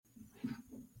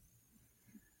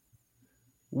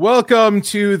Welcome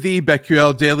to the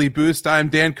BetQL Daily Boost. I'm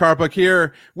Dan Karpuk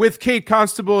here with Kate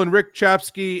Constable and Rick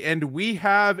Chapsky, and we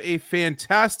have a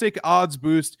fantastic odds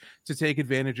boost to take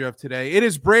advantage of today. It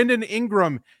is Brandon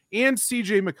Ingram and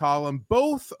CJ McCollum,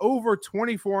 both over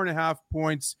 24.5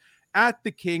 points at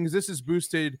the Kings. This is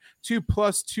boosted to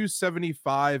plus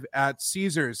 275 at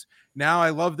Caesars. Now, I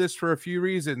love this for a few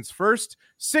reasons. First,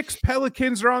 6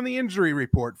 Pelicans are on the injury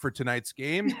report for tonight's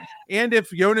game. And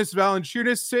if Jonas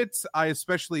Valanciunas sits, I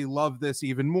especially love this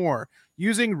even more.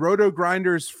 Using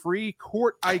RotoGrinders' free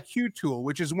Court IQ tool,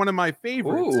 which is one of my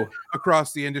favorites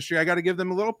across the industry. I got to give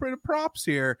them a little bit of props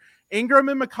here. Ingram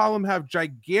and McCollum have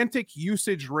gigantic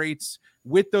usage rates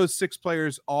with those 6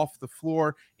 players off the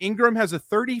floor. Ingram has a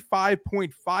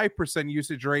 35.5%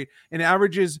 usage rate and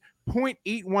averages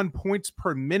 0.81 points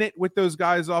per minute with those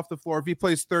guys off the floor. If he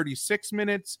plays 36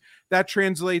 minutes, that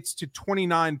translates to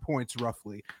 29 points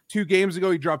roughly. 2 games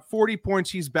ago, he dropped 40 points.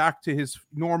 He's back to his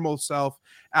normal self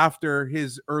after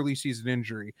his early season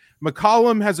injury.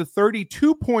 McCollum has a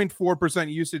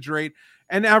 32.4% usage rate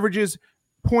and averages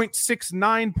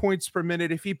 0.69 points per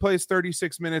minute. If he plays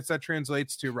 36 minutes, that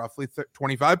translates to roughly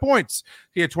 25 points.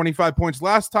 He had 25 points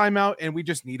last time out, and we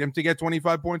just need him to get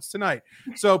 25 points tonight.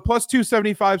 So plus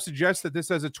 275 suggests that this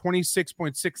has a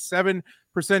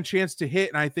 26.67% chance to hit,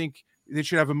 and I think they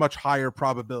should have a much higher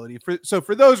probability. So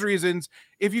for those reasons,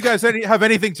 if you guys have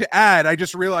anything to add, I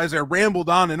just realized I rambled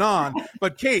on and on.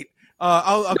 But Kate,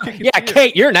 I'll kick it. Yeah,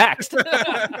 Kate, you're next.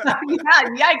 Yeah,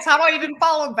 yikes! How do I even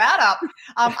follow that up?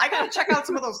 I got to check out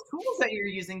some of those tools that you're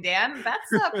using, Dan. That's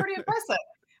pretty impressive.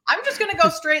 I'm just going to go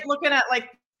straight looking at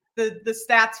like the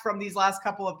stats from these last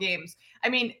couple of games. I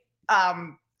mean,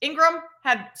 Ingram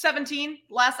had 17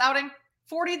 last outing,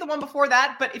 40 the one before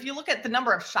that. But if you look at the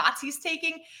number of shots he's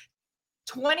taking,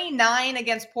 29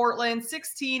 against Portland,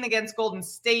 16 against Golden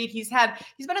State. He's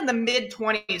been in the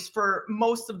mid-20s for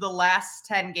most of the last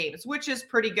 10 games, which is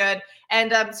pretty good.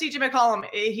 And CJ McCollum,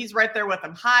 he's right there with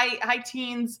him. High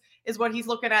teens is what he's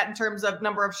looking at in terms of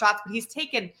number of shots, but he's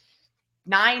taken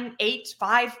 9, 8,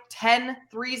 5, 10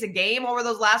 threes a game over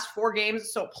those last 4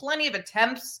 games. So plenty of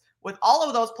attempts. With all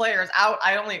of those players out,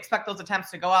 I only expect those attempts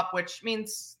to go up, which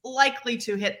means likely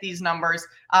to hit these numbers,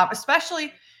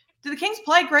 especially. Do the Kings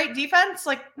play great defense?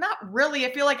 Like, not really.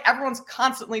 I feel like everyone's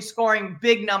constantly scoring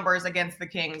big numbers against the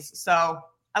Kings. So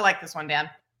I like this one, Dan.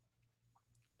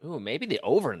 Ooh, maybe the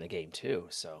over in the game too.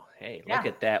 So, hey, look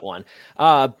at that one.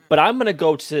 But I'm going to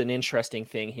go to an interesting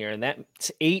thing here, and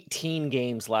that's 18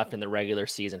 games left in the regular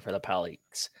season for the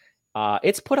Pelicans.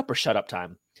 It's put up or shut up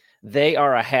time. They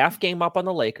are a half game up on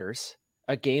the Lakers,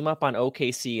 a game up on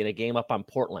OKC, and a game up on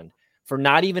Portland. For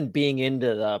not even being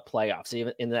into the playoffs,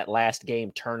 even in that last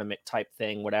game tournament type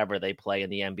thing, whatever they play in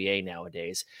the NBA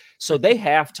nowadays. So they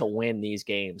have to win these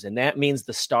games. And that means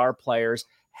the star players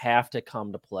have to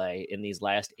come to play in these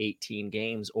last 18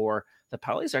 games, or the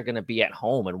Pelicans are going to be at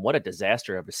home. And what a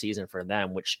disaster of a season for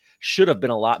them, which should have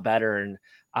been a lot better. And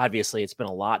obviously it's been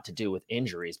a lot to do with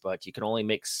injuries, but you can only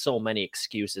make so many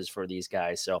excuses for these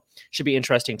guys. So it should be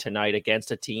interesting tonight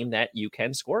against a team that you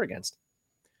can score against.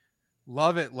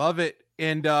 Love it. Love it.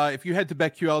 And if you head to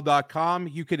BetQL.com,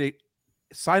 you could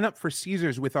sign up for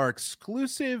Caesars with our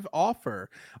exclusive offer.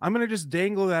 I'm going to just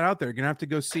dangle that out there. You're going to have to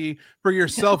go see for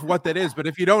yourself what that is. But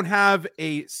if you don't have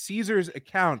a Caesars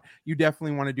account, you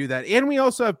definitely want to do that. And we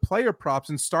also have player props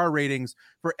and star ratings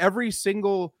for every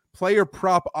single player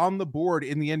prop on the board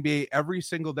in the NBA every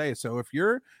single day. So if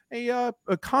you're a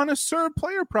connoisseur of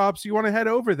player props, you want to head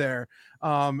over there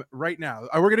right now.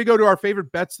 We're going to go to our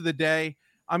favorite bets of the day.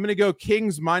 I'm going to go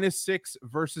Kings -6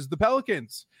 versus the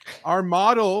Pelicans. Our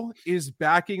model is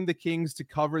backing the Kings to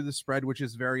cover the spread, which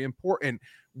is very important.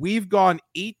 We've gone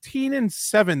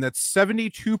 18-7. That's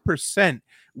 72%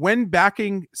 when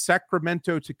backing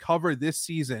Sacramento to cover this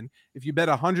season. If you bet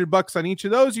 $100 on each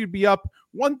of those, you'd be up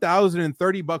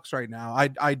 $1,030 right now.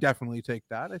 I definitely take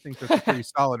that. I think that's a pretty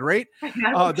solid rate.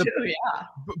 But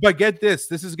get this.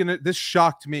 This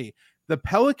shocked me. The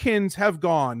Pelicans have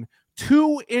gone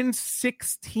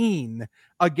 2-16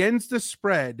 against the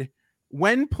spread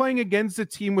when playing against a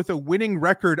team with a winning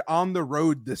record on the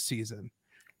road this season.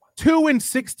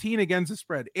 2-16 against the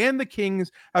spread. And the Kings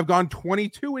have gone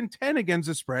 22-10 against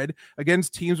the spread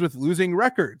against teams with losing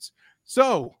records.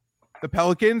 So the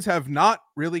Pelicans have not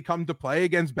really come to play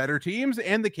against better teams,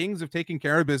 and the Kings have taken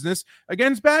care of business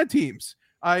against bad teams.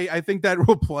 I think that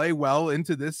will play well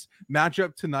into this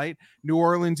matchup tonight. New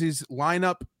Orleans'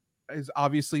 lineup is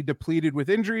obviously depleted with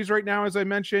injuries right now, as I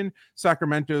mentioned.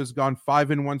 Sacramento's gone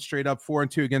 5-1 straight up,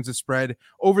 4-2 against the spread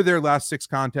over their last 6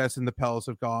 contests, and the Pels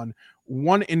have gone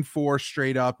 1-4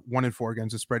 straight up, 1-4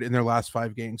 against the spread in their last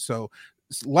 5 games. So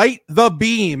light the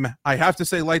beam. I have to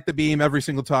say light the beam every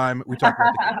single time we talk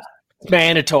about the games. It's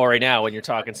mandatory now when you're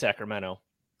talking Sacramento.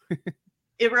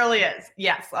 It really is.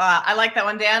 Yes. I like that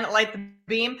one, Dan. Light the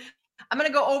beam. I'm going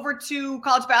to go over to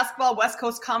college basketball, West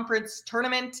Coast Conference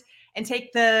tournament, and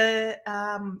take the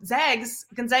Zags,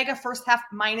 Gonzaga first half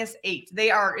 -8.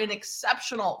 They are an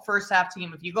exceptional first half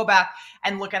team. If you go back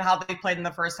and look at how they played in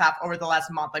the first half over the last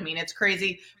month, I mean, it's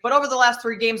crazy. But over the last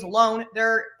 3 games alone,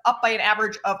 they're up by an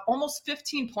average of almost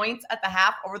 15 points at the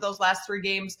half over those last 3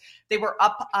 games. They were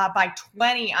up by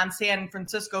 20 on San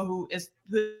Francisco, who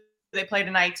they play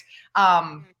tonight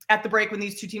at the break when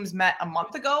these two teams met a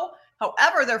month ago.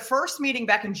 However, their first meeting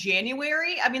back in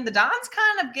January, I mean, the Dons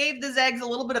kind of gave the Zags a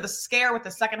little bit of a scare with the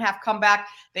second half comeback.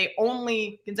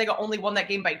 Gonzaga only won that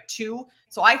game by 2.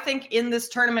 So I think in this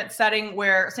tournament setting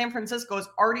where San Francisco has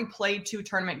already played 2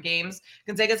 tournament games,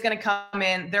 Gonzaga is going to come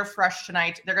in. They're fresh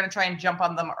tonight. They're going to try and jump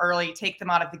on them early, take them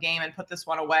out of the game, and put this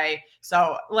one away.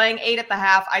 So laying 8 at the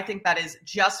half, I think that is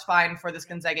just fine for this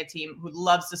Gonzaga team who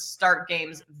loves to start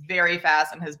games very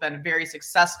fast and has been very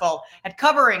successful at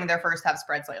covering their first half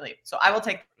spreads lately. So I will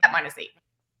take that -8.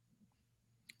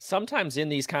 Sometimes in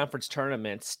these conference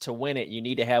tournaments, to win it, you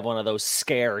need to have one of those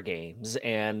scare games.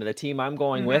 And the team I'm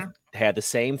going with had the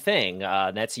same thing.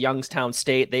 That's Youngstown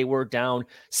State. They were down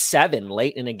 7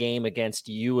 late in a game against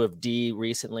U of D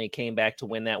recently, came back to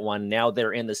win that one. Now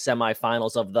they're in the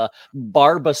semifinals of the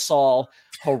Barbasol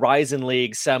Horizon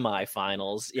League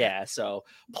semifinals. Yeah, so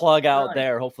plug out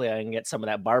there. Hopefully I can get some of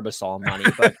that Barbasol money.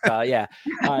 But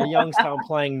Youngstown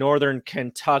playing Northern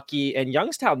Kentucky, and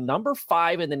Youngstown number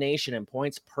 5 in the nation in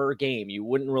points per game. You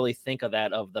wouldn't really think of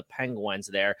that of the Penguins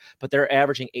there, but they're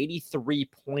averaging 83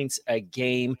 points a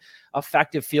game.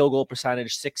 Effective field goal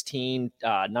percentage 16,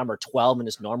 number 12 in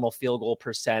his normal field goal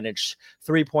percentage,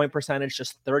 3-point percentage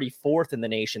just 34th in the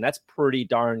nation. That's pretty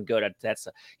darn good. That's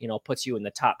puts you in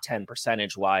the top 10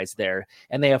 percentage wise there.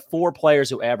 And they have 4 players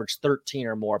who average 13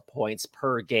 or more points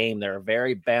per game. They're a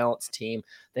very balanced team.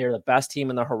 They are the best team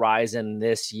in the Horizon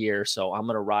this year. So I'm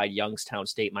going to ride Youngstown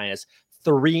State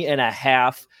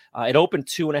 -3.5. It opened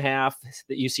 2.5.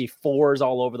 You see 4s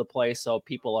all over the place. So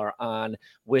people are on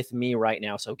with me right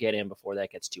now. So get in before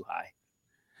that gets too high.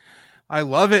 I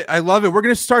love it. We're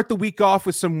going to start the week off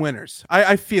with some winners.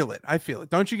 I feel it.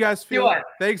 Don't you guys feel it?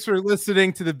 Thanks for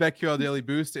listening to the BetQL Daily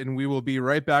Boost, and we will be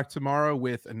right back tomorrow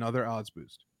with another odds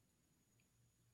boost.